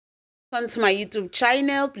Welcome to my YouTube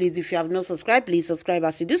channel. Please, if you have not subscribed, please subscribe.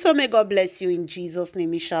 As you do so, may God bless you in Jesus'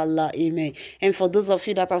 name, inshallah, amen. And for those of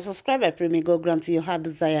you that are subscribed, I pray may God grant you your heart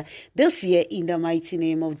desire this year in the mighty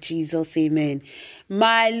name of Jesus, amen.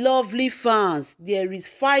 My lovely fans, there is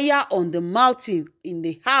fire on the mountain in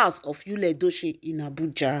the house of Edochie in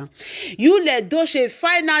Abuja. Edochie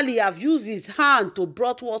finally have used his hand to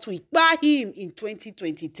brought what we buy him in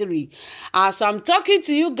 2023. As I'm talking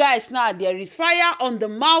to you guys now, there is fire on the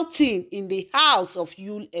mountain in the house of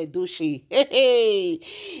Edochie. Hey,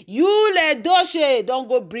 Edochie, don't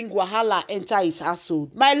go bring wahala enter his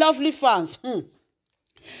household. My lovely fans,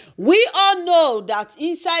 we all know that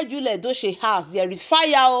inside Edochie house there is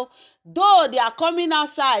fire. Though they are coming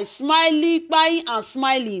outside smiling, crying and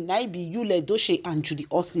smiling, na be Edochie and Judy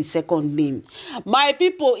Austin second name. My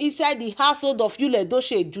people inside the household of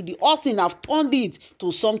Edochie, Judy Austin have turned it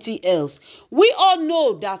to something else. We all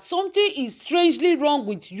know that something is strangely wrong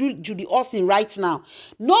with Judy Austin right now.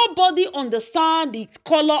 Nobody understands the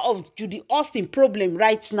color of Judy Austin problem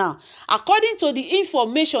right now. According to the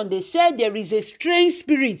information, they said there is a strange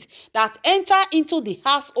spirit that enter into the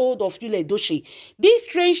household of Edochie. This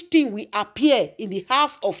strange thing will appear in the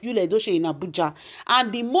house of Edochie in Abuja,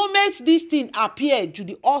 and the moment this thing appear,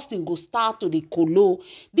 Judy Austin go start to the colo.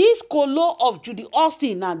 This colo of Judy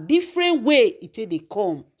Austin na different way it dey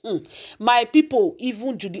come. My people,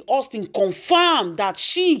 even Judy Austin confirm that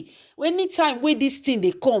she, anytime when this thing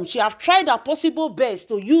they come, she have tried her possible best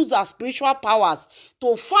to use her spiritual powers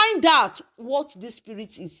to find out what this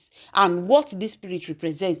spirit is and what this spirit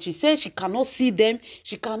represents. She said she cannot see them,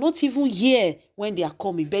 she cannot even hear when they are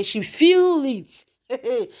coming, but she feel it.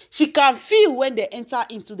 She can feel when they enter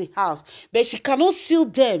into the house, but she cannot see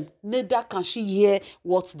them, neither can she hear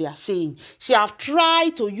what they are saying. She have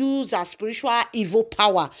tried to use her spiritual evil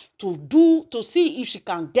power to see if she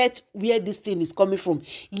can get where this thing is coming from.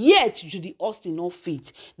 Yet Judy Austin not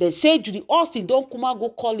fit. They say Judy Austin don't come and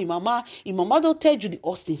go call him mama. Him mama don't tell Judy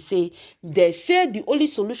Austin. They say the only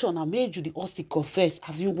solution I made Judy Austin confess.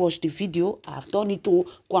 Have you watched the video? I've done it to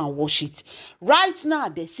go and watch it. Right now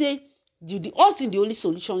they say Judy Austin, the only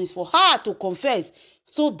solution is for her to confess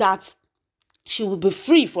so that she will be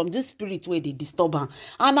free from this spirit where they disturb her.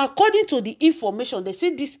 And according to the information, they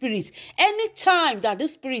say this spirit, anytime that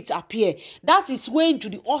this spirit appear, that is when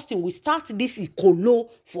Judy Austin will start this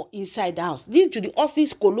colo for inside the house. This Judy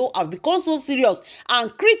Austin's colo have become so serious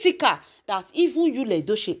and critical that even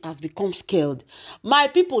Edochie has become scared. My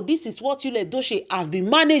people, this is what Edochie has been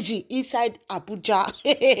managing inside Abuja,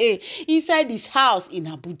 inside his house in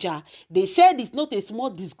Abuja. They said it's not a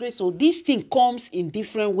small disgrace, so this thing comes in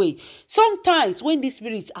different way. Sometimes when these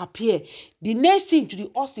spirits appear, the next thing Judy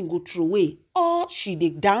Austin go throw away, or she dey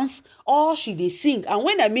dance, or she dey sing. And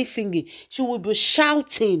when I mean singing, she will be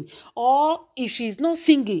shouting, or if she's not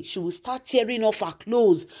singing, she will start tearing off her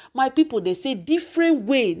clothes. My people, they say different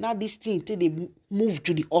way now this thing till they move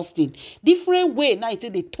Judy Austin. Different way now until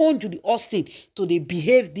they turn Judy Austin to they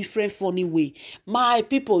behave different funny way. My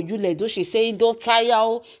people, Edochie saying don't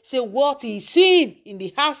tire. Say what he seen in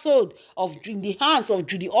the household of in the hands of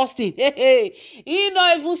Judy Austin. He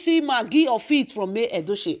not even see Maggie or feet from me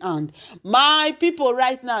Edochie hand. My people,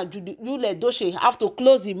 right now, Edochie have to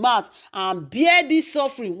close his mouth and bear this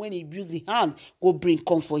suffering when he use the hand go bring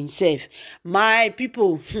comfort for himself. My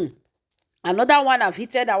people, another one have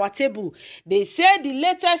hit our table. They say the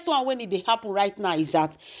latest one when it happen right now is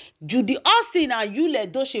that Judy Austin and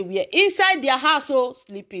Edochie were inside their house,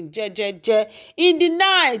 sleeping in the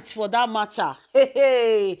night for that matter.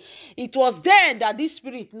 It was then that this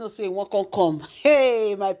spirit say what can come.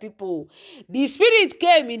 Hey, my people, the spirit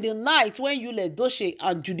came in the night when Edochie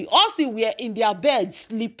and Judy Austin were in their bed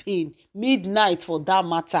sleeping midnight for that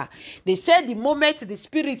matter. They said the moment the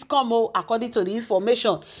spirit come, according to the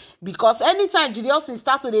information, because anytime Judy Austin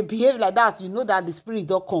start to behave like that, you know that the spirit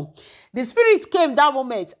don't come. The spirit came that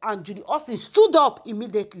moment and Judy Austin stood up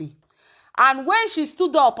immediately. And when she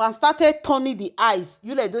stood up and started turning the eyes,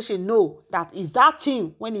 Edochie know that is that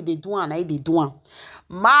thing when they do and I they do.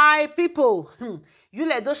 My people,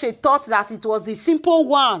 Edochie thought that it was the simple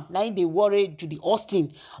one like they worried Judy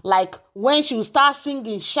Austin. Like when she would start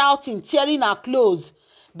singing, shouting, tearing her clothes.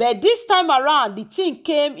 But this time around, the thing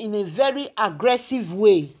came in a very aggressive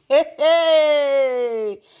way.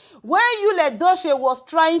 When Edochie was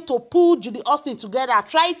trying to pull Judy Austin together,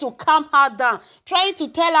 trying to calm her down, trying to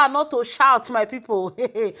tell her not to shout, my people,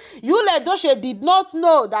 Edochie did not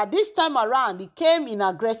know that this time around, it came in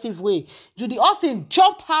an aggressive way. Judy Austin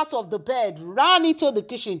jumped out of the bed, ran into the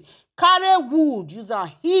kitchen, carry wood, use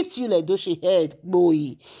and hit Yul Edochie head,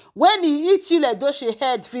 boy. When he hit Yul Edochie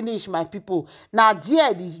head finish, my people, now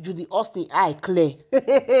there the Judy Austin eye clear.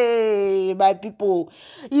 My people,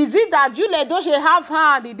 is it that Yul Edochie have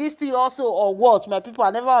hand in this thing also or what? My people, I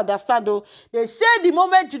never understand though. They say the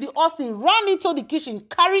moment Judy Austin ran into the kitchen,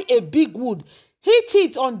 carry a big wood, hit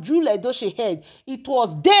it on Yul Edochie head, it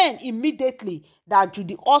was then immediately that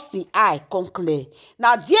Judy Austin eye come clear.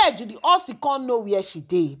 Now there Judy Austin can't know where she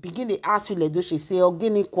dey. Begin to ask Yul Edochie, say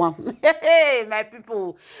Ogini Kwam. Hey, my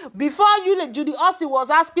people. Before Judy Austin was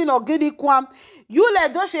asking Ogini Kwam, Yul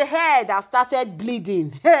Edochie head have started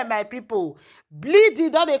bleeding. Hey, my people.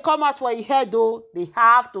 Bleeding, don't they come out for your head though? They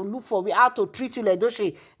have to look for how to treat Yul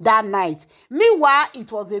Edochie that night. Meanwhile,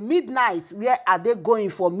 it was a midnight. Where are they going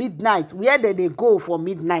for midnight? Where did they go for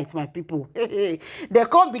midnight, my people? They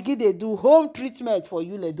can't begin to do home treatment for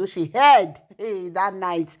Yul Edochie head that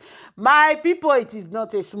night. My people, it is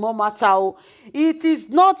not a small matter. It is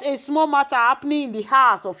not a small matter happening in the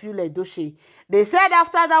house of Yul Edochie. They said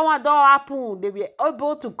after that one don't happen, they were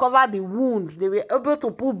able to cover the wound. They were able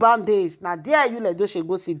to put bandage. Now there Yul Edochie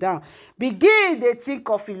go sit down. Begin they think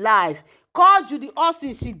of his life. Call Judy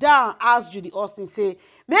Austin, sit down. Ask Judy Austin, say,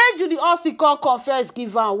 make Judy Austin come confess,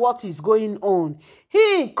 give her what is going on.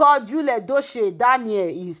 He called Yul Edochie, Daniel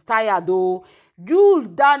is tired though.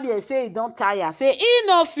 Daniel say he don't tire. Say he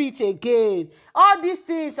no fit again. All these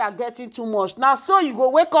things are getting too much. Now so you go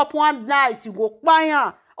wake up one night, you go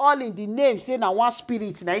quiet. All in the name, say na one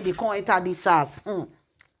spirit, now they can't enter this house.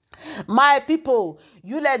 My people,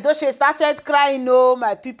 Yul Edochie started crying. No,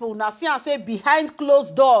 my people. Now see and say behind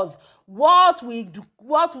closed doors,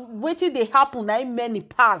 waiting they happen. Now many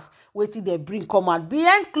pass, waiting they bring command.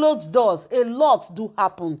 Behind closed doors, a lot do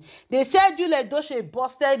happen. They said Yul Edochie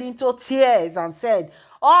busted into tears and said,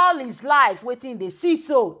 all his life waiting they see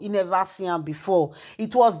so he never seen him before.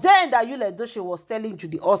 It was then that Yul Edochie was telling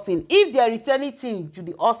Judy Austin, if there is anything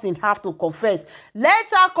Judy Austin have to confess, let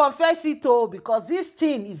her confess it all, because this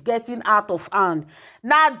thing is getting out of hand.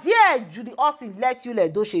 Now there Judy Austin let Yul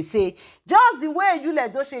Edochie say, just the way Yul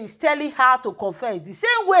Edochie is telling her to confess, the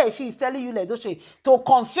same way she is telling Yul Edochie to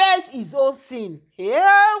confess his own sin.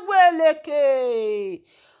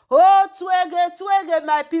 Oh, twege,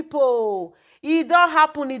 my people. It don't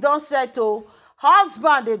happen, it don't settle.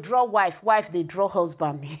 Husband they draw wife, wife they draw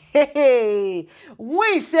husband.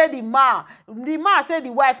 Winch say the man say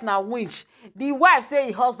the wife now winch. The wife say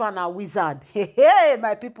the husband na wizard.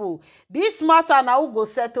 My people, this matter now who go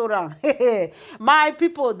settle around. My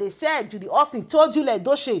people, they said Judy Austin told Yul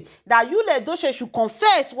Edochie that Yul Edochie should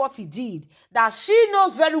confess what he did. That she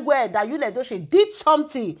knows very well that Yul Edochie did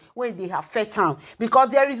something when they affect him. Because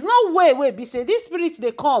there is no way be say this spirit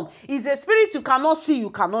they come is a spirit you cannot see, you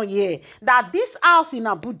cannot hear. That this house in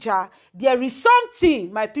Abuja, there is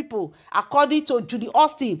something, my people, according to Judy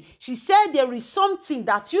Austin, she said there is something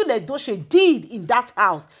that Yul Edochie did in that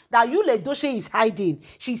house that Yul Edochie is hiding.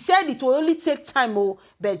 She said it will only take time,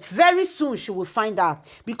 but very soon she will find out,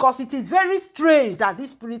 because it is very strange that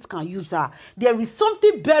this spirit can use her. There is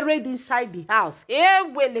something buried inside the house.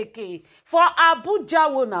 For Abuja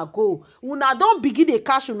una go, una don't begin to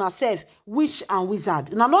cash una self witch and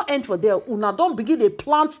wizard. Una not end for there. Una don't begin to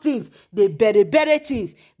plant things, they bury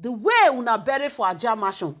things. The way una bury for Aja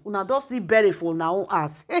mansion, una don't still bury for una own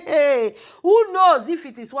house. Who knows if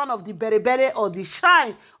it is one of the bury or the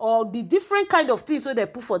shrine or the different kind of things so they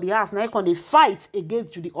put for the house. Now can they fight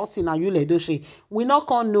against Judy Austin and Yul Edochie? We not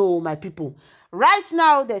can know, my people. Right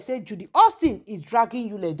now they say Judy Austin is dragging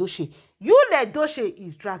Yul Edochie. Yul Edochie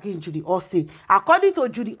is dragging Judy Austin. According to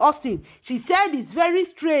Judy Austin, she said it's very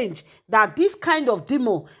strange that this kind of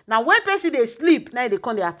demon, now when person they sleep, now they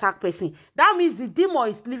come they attack person. That means the demon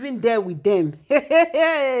is living there with them.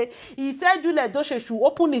 He said Yul Edochie should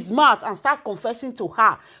open his mouth and start confessing to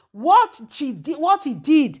her what he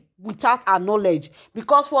did without her knowledge.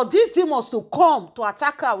 Because for these demons to come to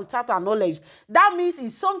attack her without her knowledge, that means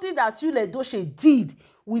it's something that Yul Edochie did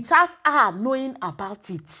without her knowing about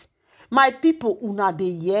it. My people, una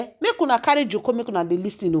dey hear, make una carry joko, make una dey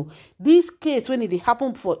listen o. This case when it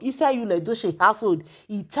happen for inside Yul Edochie household,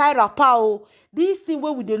 e tie wrapper o. This thing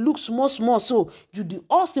where we dey look small so Judy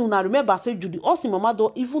Austin, una remember say Judy Austin mama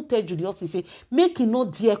don even tell Judy Austin say make he no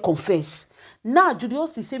dare confess. Now Judy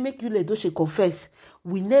Austin say make Yul Edochie confess.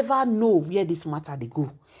 We never know where this matter dey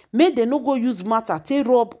go. Make they no go use matter take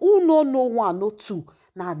rob who no know one, no two.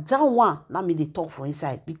 Now that one, now me they talk for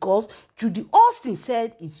inside because Judy Austin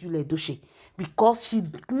said it's Yul Edochie because she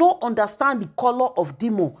no understand the color of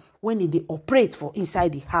demon when they operate for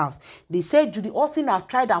inside the house. They said Judy Austin have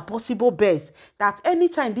tried her possible best that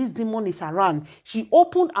anytime this demon is around, she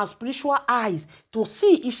opened her spiritual eyes to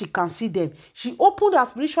see if she can see them. She opened her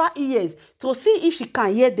spiritual ears to see if she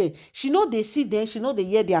can hear them. She know they see them, she know they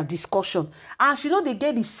hear their discussion, and she know they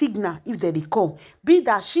get the signal if they come. Be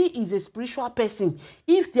that she is a spiritual person.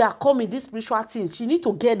 If they are coming, these spiritual things, she need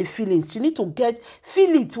to get the feelings. She need to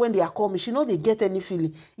feel it when they are coming. She know they get any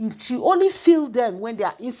feeling. If she only feel them when they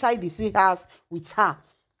are inside the house with her,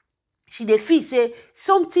 she dey feel say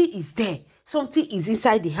something is there, something is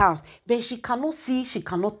inside the house, but she cannot see, she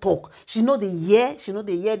cannot talk. She know they hear, she know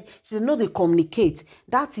they communicate.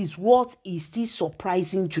 That is what is still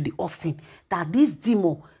surprising Judy Austin, that this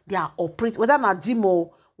demon, they are operating, whether not demon,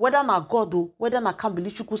 whether not God, or whether not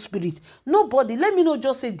Kambili spirit. Nobody, let me not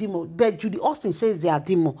just say demon, but Judy Austin says they are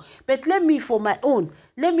demon. But let me, for my own,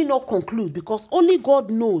 let me not conclude, because only God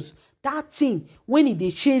knows that thing when they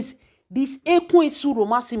chase this ekwensu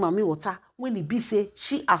romance mami water, when it be say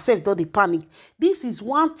she herself don dey panic. This is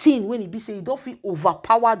one thing when it be say you don't feel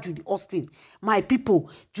overpower Judy Austin. My people,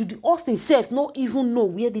 Judy Austin self no even know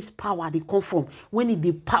where this power they come from when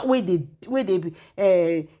they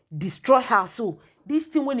destroy her. So this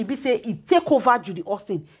thing when it be say it take over Judy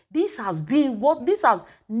Austin, this has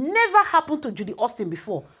never happened to Judy Austin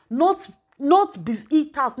before.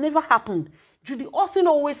 It has never happened. Judy Austin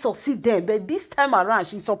always succeed them, but this time around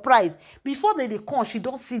she's surprised. Before they come, she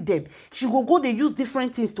don't see them. She go they use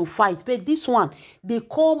different things to fight, but this one they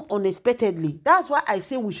come unexpectedly. That's why I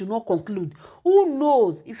say we should not conclude. Who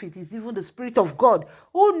knows if it is even the spirit of God?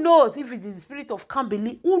 Who knows if it is the spirit of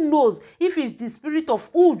Kambili? Who knows if it's the spirit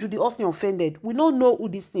of who Judy Austin offended? We don't know who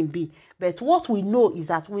this thing be, but what we know is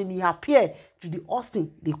that when he appear, Judy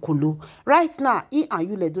Austin they colo. Right now, he and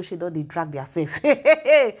Yul Edochie don't they drag themselves.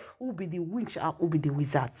 Who be the witch and who be the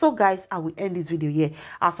wizard? So guys, I will end this video here.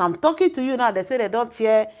 As I'm talking to you now, they say they don't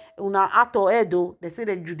hear una ato edo. They say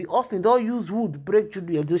that Judy Austin don't use wood break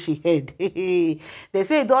Judy Edochie head. They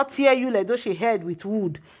say don't hear Yul Edochie head with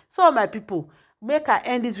wood. So my people, make I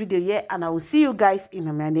end this video here, and I will see you guys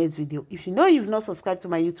in my next video. If you know you've not subscribed to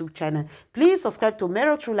my YouTube channel, please subscribe to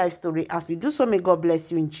Mero True Life Story. As you do so, may God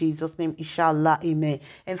bless you in Jesus' name, inshallah, amen.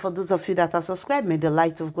 And for those of you that are subscribed, may the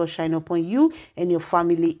light of God shine upon you and your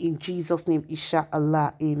family in Jesus' name,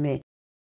 inshallah, amen.